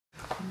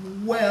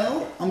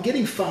Well, I'm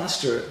getting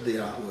faster at the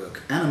artwork.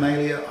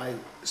 Animalia, I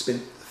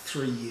spent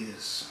 3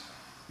 years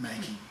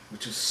making,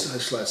 which was so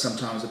slow.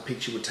 Sometimes a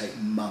picture would take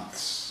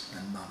months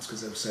and months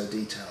because they were so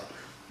detailed.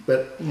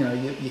 But you know,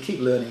 you keep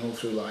learning all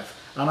through life.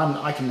 And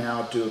I can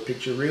now do a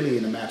picture really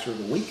in a matter of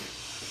a week.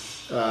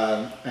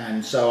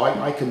 And so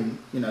I can,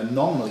 you know,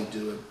 nominally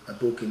do a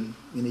book in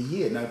a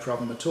year, no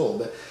problem at all.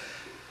 But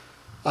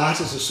art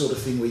is the sort of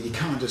thing where you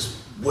can't just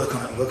work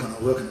on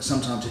it.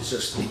 Sometimes it's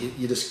just,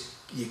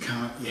 you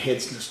can't, your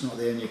head's just not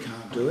there and you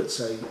can't do it,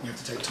 so you have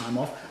to take time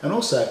off. And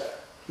also,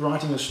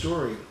 writing a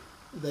story,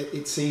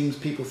 it seems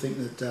people think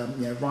that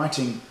you know,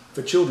 writing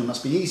for children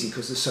must be easy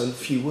because there's so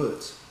few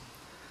words.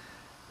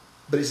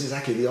 But it's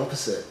exactly the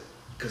opposite,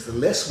 because the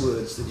less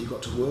words that you've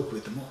got to work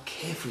with, the more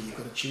carefully you've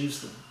got to choose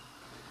them.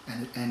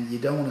 And you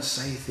don't want to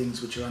say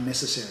things which are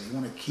unnecessary. You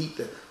want to keep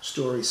the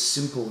story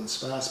simple and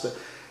sparse, but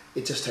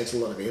it just takes a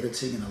lot of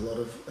editing and a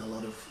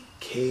lot of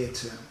care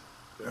to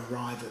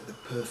arrive at the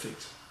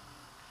perfect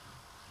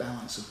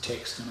balance of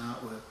text and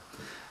artwork.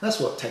 That's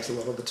what takes a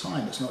lot of the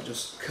time. It's not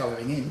just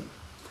colouring in,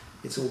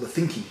 it's all the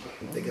thinking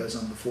that goes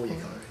on before you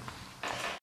colour in.